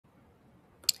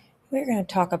We're going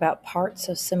to talk about parts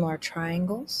of similar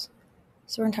triangles.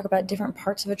 So we're going to talk about different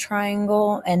parts of a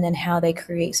triangle and then how they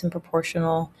create some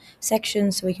proportional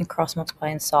sections so we can cross multiply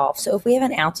and solve. So if we have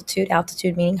an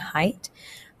altitude meaning height,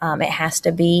 it has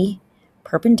to be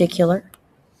perpendicular,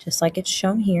 just like it's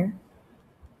shown here.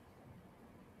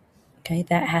 Okay,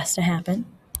 that has to happen.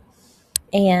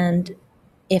 And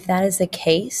if that is the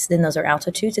case, then those are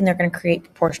altitudes and they're going to create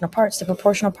proportional parts. The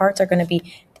proportional parts are going to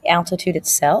be the altitude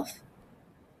itself,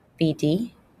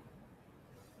 BD,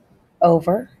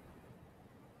 over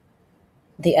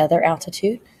the other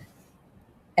altitude,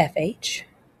 FH,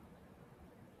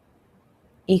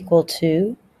 equal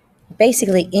to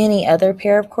basically any other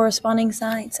pair of corresponding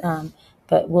sides,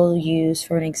 but we'll use,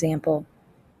 for an example,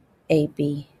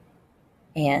 AB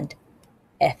and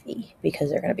FE because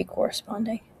they're going to be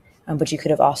corresponding. But you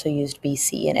could have also used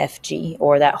BC and FG,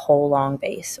 or that whole long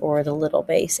base, or the little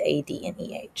base AD and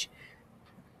EH.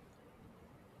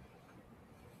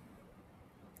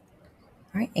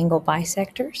 All right, angle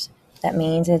bisectors. That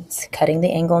means it's cutting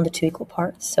the angle into two equal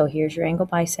parts. So here's your angle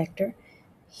bisector.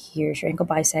 Here's your angle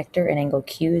bisector, and angle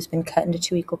Q has been cut into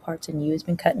two equal parts, and U has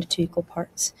been cut into two equal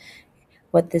parts.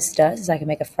 What this does is I can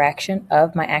make a fraction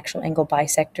of my actual angle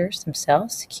bisectors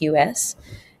themselves, QS,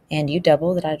 and U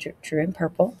double that I drew in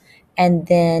purple. And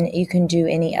then you can do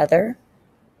any other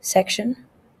section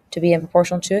to be in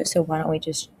proportional to it. So why don't we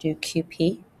just do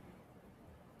QP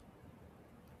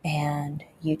and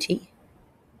UT. You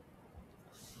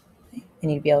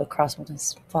need to be able to cross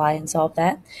multiply and solve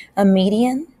that. A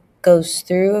median goes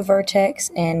through a vertex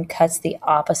and cuts the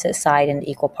opposite side into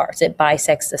equal parts. It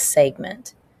bisects the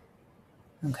segment,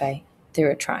 okay,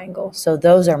 through a triangle. So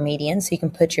those are medians. So you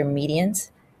can put your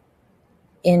medians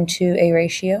into a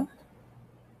ratio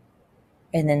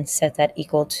and then set that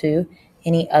equal to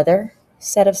any other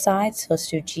set of sides. So let's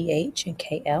do GH and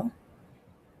KL.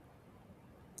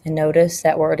 And notice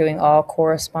that we're doing all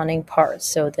corresponding parts,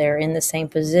 so they're in the same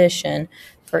position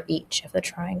for each of the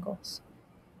triangles.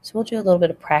 So we'll do a little bit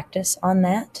of practice on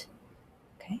that.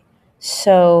 Okay.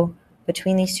 So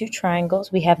between these two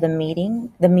triangles, we have the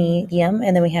medium,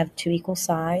 and then we have two equal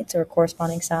sides or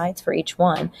corresponding sides for each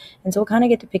one. And so we'll kind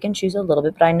of get to pick and choose a little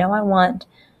bit, but I know I want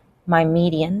my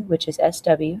median, which is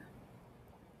SW,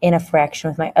 in a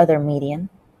fraction with my other median,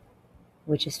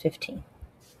 which is 15.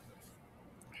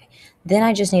 Then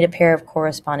I just need a pair of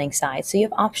corresponding sides. So you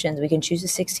have options. We can choose the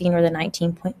 16 or the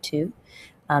 19.2.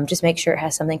 Just make sure it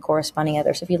has something corresponding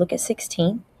other. So if you look at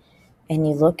 16 and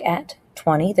you look at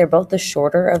 20, they're both the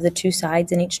shorter of the two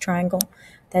sides in each triangle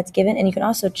that's given. And you can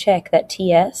also check that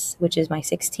TS, which is my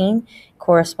 16,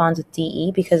 corresponds with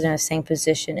DE because they're in the same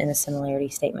position in the similarity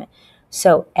statement.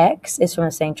 So X is from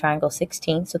the same triangle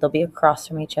 16, so they'll be across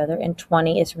from each other, and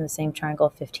 20 is from the same triangle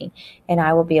 15. And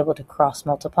I will be able to cross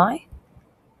multiply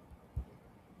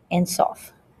and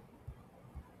solve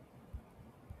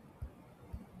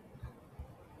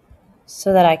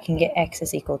so that I can get X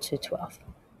is equal to 12.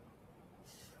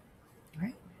 All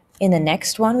right. In the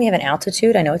next one, we have an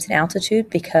altitude. I know it's an altitude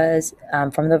because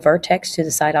from the vertex to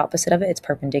the side opposite of it, it's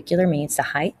perpendicular, means the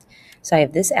height. So I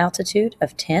have this altitude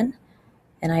of 10,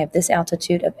 and I have this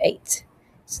altitude of 8.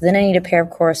 So then I need a pair of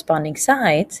corresponding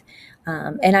sides,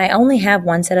 and I only have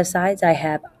one set of sides. I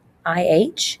have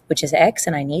IH, which is X,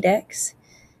 and I need X.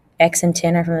 X and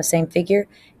 10 are from the same figure,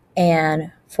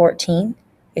 and 14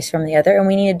 is from the other, and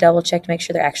we need to double check to make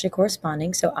sure they're actually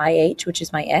corresponding. So IH, which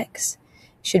is my X,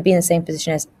 should be in the same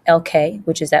position as LK,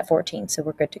 which is that 14, so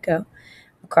we're good to go.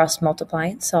 We'll cross multiply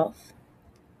and solve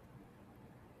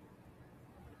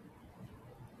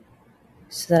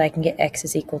so that I can get X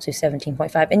is equal to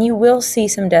 17.5, and you will see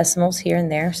some decimals here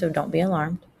and there, so don't be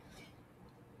alarmed.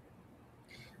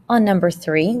 On number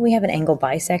 3, we have an angle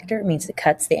bisector. It means it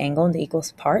cuts the angle into equal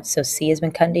parts. So C has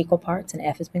been cut into equal parts and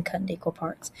F has been cut into equal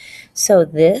parts. So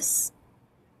this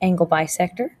angle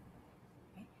bisector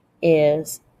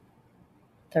is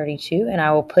 32, and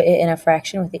I will put it in a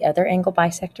fraction with the other angle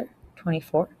bisector,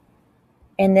 24.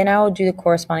 And then I will do the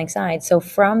corresponding side. So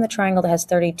from the triangle that has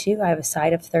 32, I have a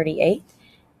side of 38,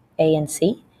 A and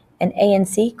C. And A and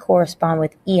C correspond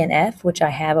with E and F, which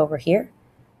I have over here,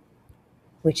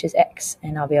 which is X,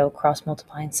 and I'll be able to cross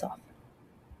multiply and solve.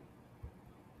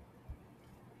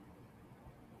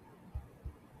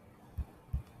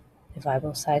 Divide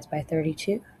both sides by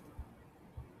 32,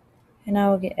 and I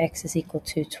will get X is equal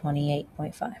to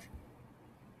 28.5.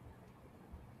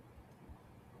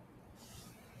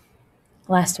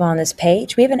 Last one on this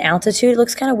page, we have an altitude. It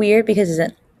looks kind of weird because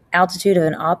it's an altitude of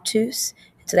an obtuse,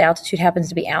 so the altitude happens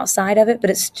to be outside of it,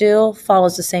 but it still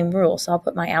follows the same rule. So I'll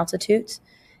put my altitudes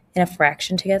in a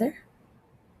fraction together,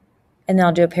 and then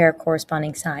I'll do a pair of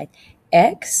corresponding sides.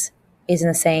 X is in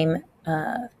the same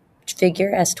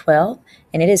figure as 12,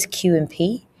 and it is Q and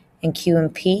P, and Q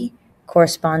and P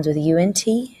corresponds with U and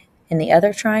T in the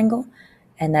other triangle,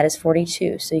 and that is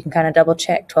 42. So you can kind of double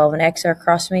check. 12 and X are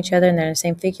across from each other, and they're in the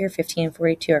same figure. 15 and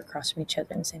 42 are across from each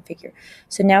other in the same figure.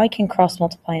 So now we can cross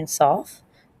multiply and solve.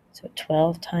 So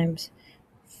 12 times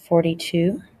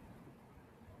 42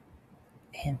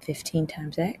 and 15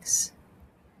 times X.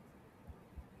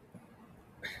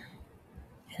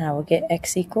 And I will get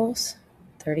X equals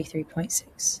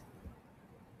 33.6.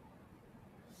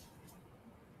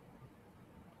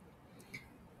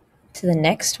 To the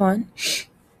next one.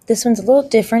 This one's a little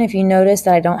different. If you notice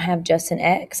that I don't have just an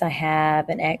X, I have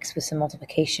an X with some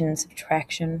multiplication and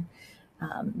subtraction,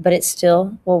 but it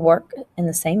still will work in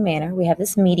the same manner. We have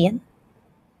this median,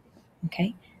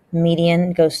 okay?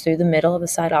 Median goes through the middle of the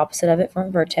side opposite of it from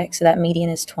a vertex, so that median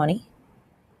is 20,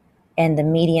 and the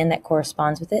median that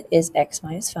corresponds with it is X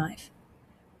minus 5.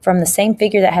 From the same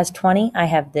figure that has 20, I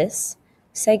have this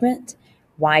segment,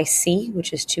 YC,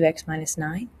 which is 2X minus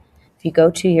 9. If you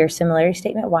go to your similarity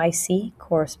statement, YC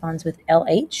corresponds with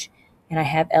LH, and I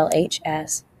have LH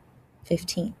as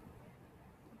 15.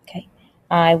 Okay,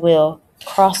 I will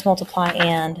cross multiply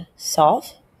and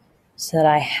solve so that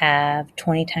I have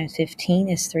 20 times 15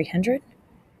 is 300.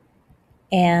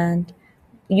 And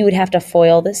you would have to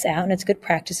FOIL this out, and it's good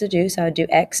practice to do. So I would do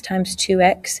X times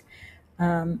 2X,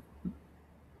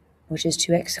 which is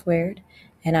 2X squared.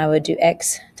 And I would do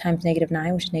X times negative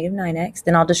 9, which is negative 9X.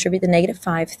 Then I'll distribute the negative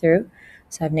 5 through.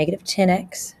 So I have negative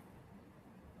 10X.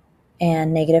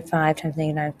 And negative 5 times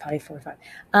negative 9 is probably 45.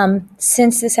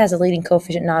 Since this has a leading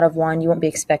coefficient not of 1, you won't be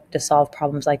expected to solve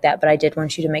problems like that. But I did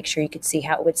want you to make sure you could see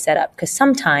how it would set up. Because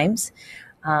sometimes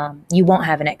you won't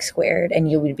have an X squared,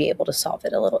 and you would be able to solve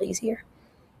it a little easier.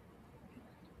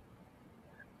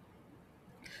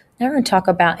 Now we're going to talk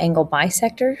about angle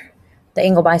bisector. The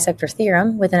angle bisector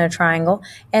theorem within a triangle.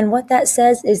 And what that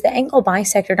says is the angle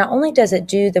bisector, not only does it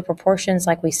do the proportions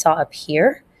like we saw up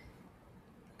here,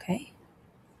 okay,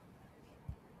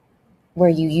 where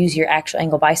you use your actual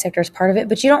angle bisector as part of it,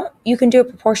 but you can do a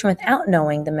proportion without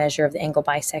knowing the measure of the angle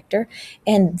bisector.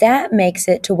 And that makes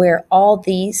it to where all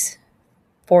these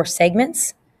 4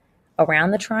 segments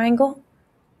around the triangle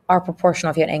are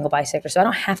proportional if you have an angle bisector. So I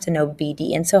don't have to know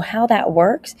BD. And so how that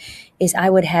works is I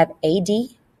would have AD,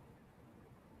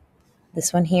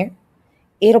 this one here,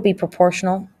 it'll be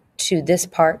proportional to this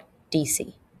part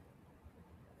DC.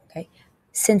 Okay.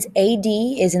 Since AD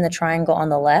is in the triangle on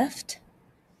the left,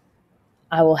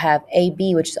 I will have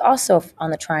AB, which is also on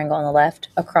the triangle on the left,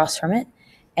 across from it.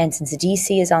 And since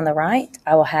DC is on the right,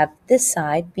 I will have this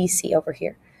side, BC, over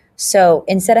here. So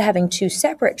instead of having 2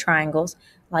 separate triangles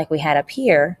like we had up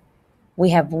here, we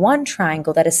have one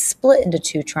triangle that is split into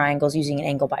 2 triangles using an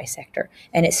angle bisector,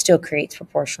 and it still creates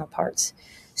proportional parts.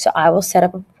 So I will set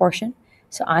up a proportion.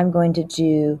 So I'm going to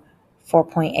do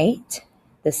 4.8,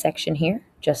 this section here,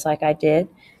 just like I did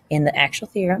in the actual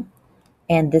theorem,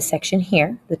 and this section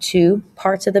here, the 2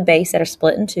 parts of the base that are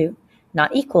split in 2,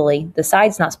 not equally, the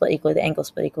sides not split equally, the angle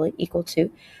split equally, equal to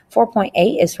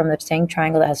 4.8 is from the same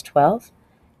triangle that has 12,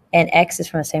 and X is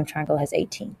from the same triangle that has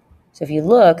 18. So if you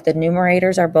look, the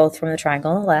numerators are both from the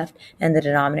triangle on the left, and the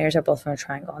denominators are both from the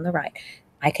triangle on the right.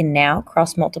 I can now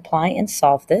cross multiply and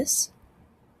solve this.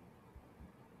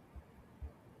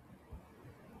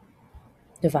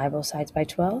 Divide both sides by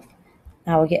 12.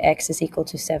 Now we'll get X is equal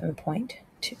to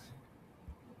 7.2.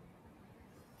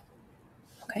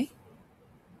 Okay.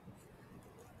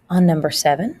 On number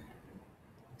 7,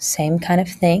 same kind of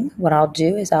thing. What I'll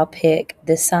do is I'll pick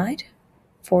this side,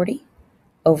 40,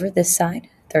 over this side,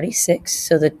 36.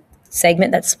 So the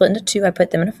segment that's split into 2, I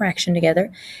put them in a fraction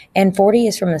together. And 40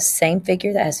 is from the same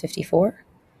figure that has 54.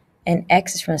 And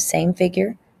X is from the same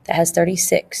figure that has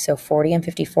 36. So 40 and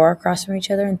 54 are across from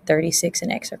each other, and 36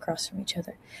 and X are across from each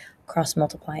other. Cross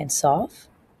multiply and solve.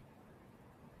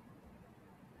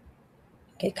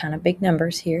 Get kind of big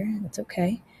numbers here. That's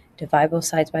okay. Divide both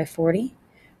sides by 40.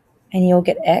 And you'll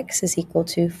get X is equal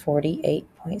to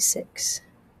 48.6.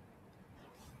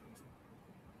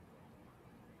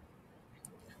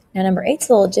 Now number 8 is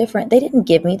a little different. They didn't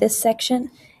give me this section.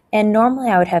 And normally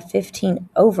I would have 15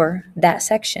 over that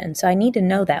section. So I need to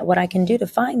know that. What I can do to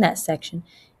find that section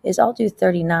is I'll do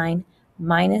 39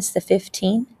 minus the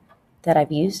 15 that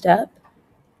I've used up.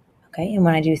 Okay, and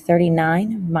when I do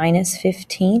 39 minus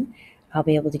 15, I'll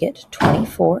be able to get to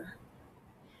 24.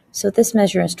 So this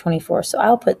measure is 24. So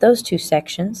I'll put those 2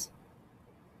 sections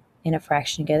in a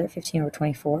fraction together, 15 over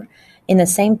 24. In the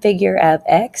same figure of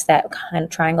X, that kind of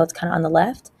triangle that's kind of on the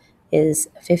left, is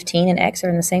 15 and x are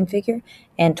in the same figure,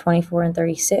 and 24 and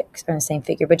 36 are in the same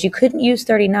figure. But you couldn't use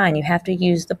 39. You have to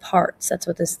use the parts. That's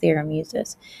what this theorem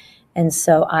uses. And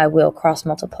so I will cross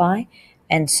multiply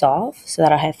and solve so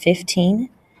that I have 15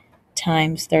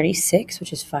 times 36,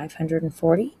 which is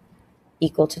 540,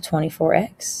 equal to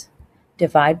 24x.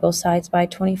 Divide both sides by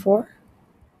 24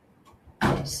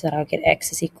 so that I'll get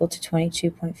x is equal to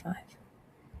 22.5.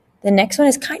 The next one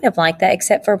is kind of like that,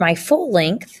 except for my full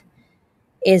length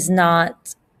is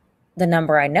not the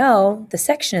number I know. The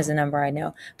section is the number I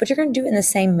know. But you're going to do it in the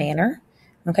same manner.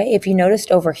 Okay, if you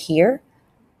noticed over here,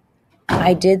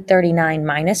 I did 39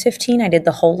 minus 15. I did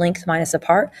the whole length minus the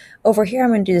part. Over here, I'm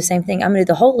going to do the same thing. I'm going to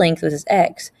do the whole length, which is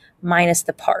x, minus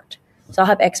the part. So I'll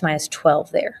have x minus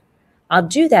 12 there. I'll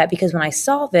do that because when I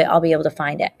solve it, I'll be able to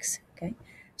find x. Okay,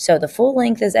 so the full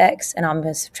length is x, and I'm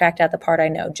going to subtract out the part I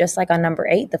know. Just like on number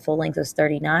 8, the full length was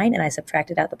 39, and I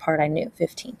subtracted out the part I knew,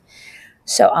 15.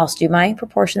 So I'll do my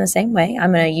proportion the same way.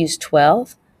 I'm going to use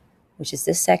 12, which is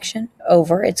this section,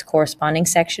 over its corresponding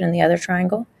section in the other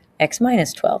triangle, x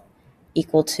minus 12,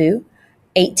 equal to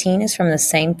 18 is from the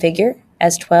same figure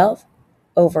as 12,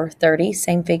 over 30,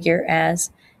 same figure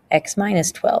as x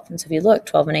minus 12. And so if you look,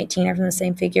 12 and 18 are from the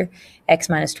same figure, x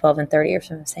minus 12 and 30 are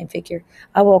from the same figure.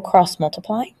 I will cross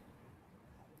multiply,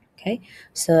 okay,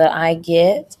 so that I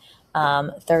get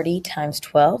 30 times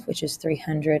 12, which is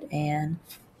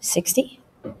 360.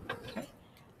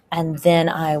 And then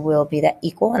I will be that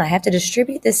equal, and I have to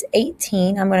distribute this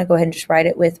 18. I'm going to go ahead and just write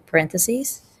it with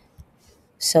parentheses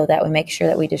so that we make sure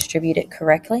that we distribute it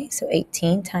correctly. So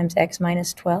 18 times x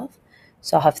minus 12.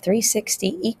 So I'll have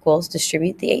 360 equals,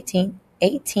 distribute the 18,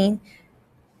 18x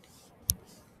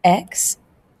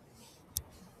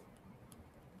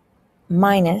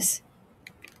minus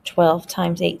 12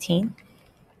 times 18,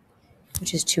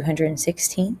 which is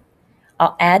 216.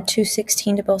 I'll add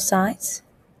 216 to both sides,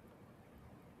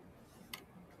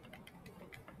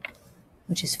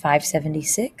 which is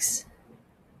 576,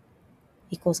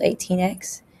 equals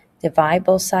 18x. Divide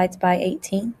both sides by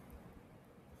 18.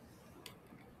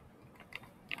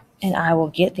 And I will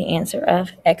get the answer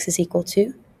of x is equal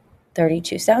to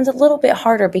 32. Sounds a little bit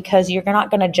harder because you're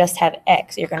not going to just have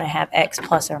x. You're going to have x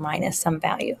plus or minus some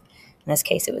value. In this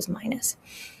case, it was minus.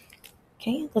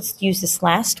 Okay, let's use this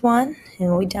last one, and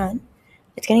we'll be done.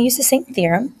 It's going to use the same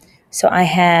theorem. So I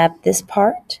have this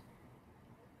part,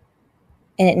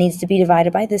 and it needs to be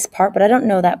divided by this part, but I don't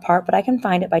know that part, but I can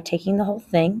find it by taking the whole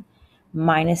thing,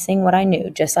 minusing what I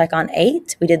knew. Just like on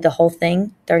 8, we did the whole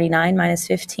thing, 39 minus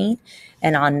 15.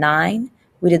 And on 9,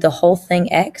 we did the whole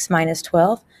thing, x minus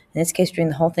 12. In this case, we're doing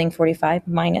the whole thing, 45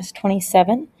 minus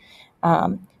 27,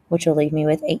 which will leave me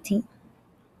with 18.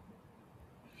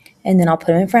 And then I'll put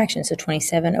them in fractions. So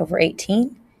 27 over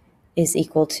 18 is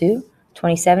equal to,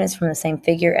 27 is from the same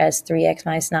figure as 3x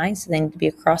minus 9, so they need to be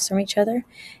across from each other.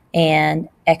 And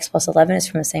x plus 11 is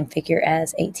from the same figure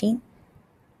as 18.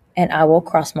 And I will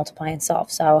cross multiply and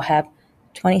solve. So I will have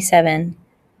 27x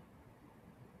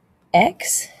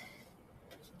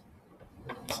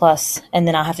plus, and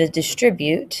then I'll have to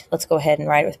distribute. Let's go ahead and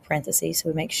write it with parentheses so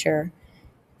we make sure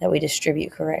that we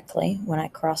distribute correctly when I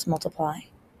cross multiply.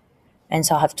 And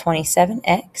so I'll have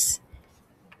 27x,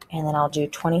 and then I'll do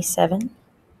 27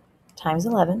 times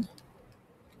 11,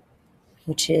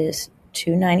 which is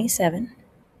 297,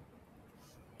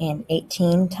 and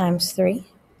 18 times 3,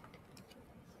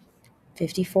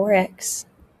 54x,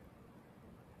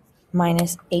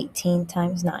 minus 18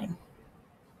 times 9.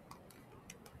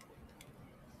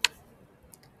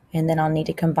 And then I'll need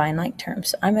to combine like terms.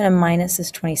 So I'm going to minus this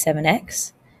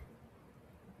 27x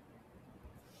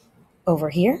over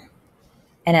here.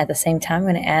 And at the same time, I'm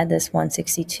going to add this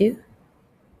 162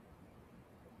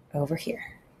 over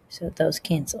here. So those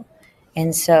cancel.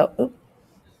 And so,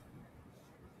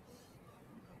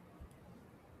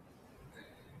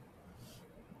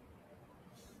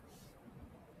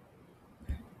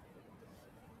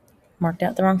 marked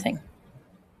out the wrong thing.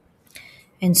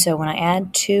 And so when I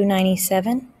add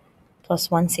 297 plus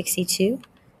 162,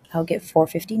 I'll get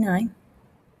 459.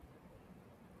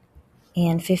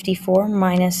 And 54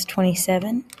 minus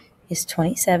 27 is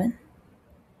 27.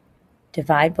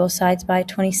 Divide both sides by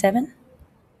 27.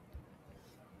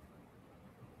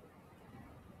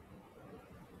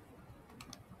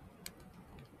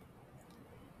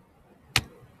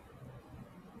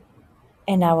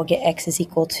 And I will get x is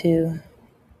equal to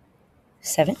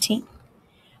 17.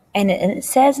 And it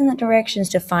says in the directions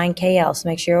to find KL, so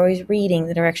make sure you're always reading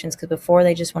the directions, because before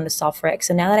they just wanted to solve for x.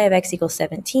 So now that I have x equals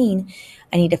 17,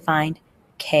 I need to find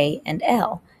K and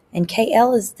L. And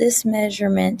KL is this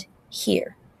measurement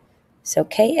here. So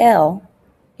KL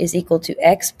is equal to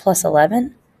x plus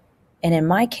 11 And in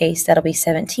my case, that'll be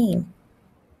 17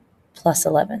 plus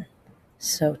 11.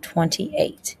 So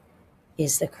 28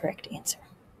 is the correct answer.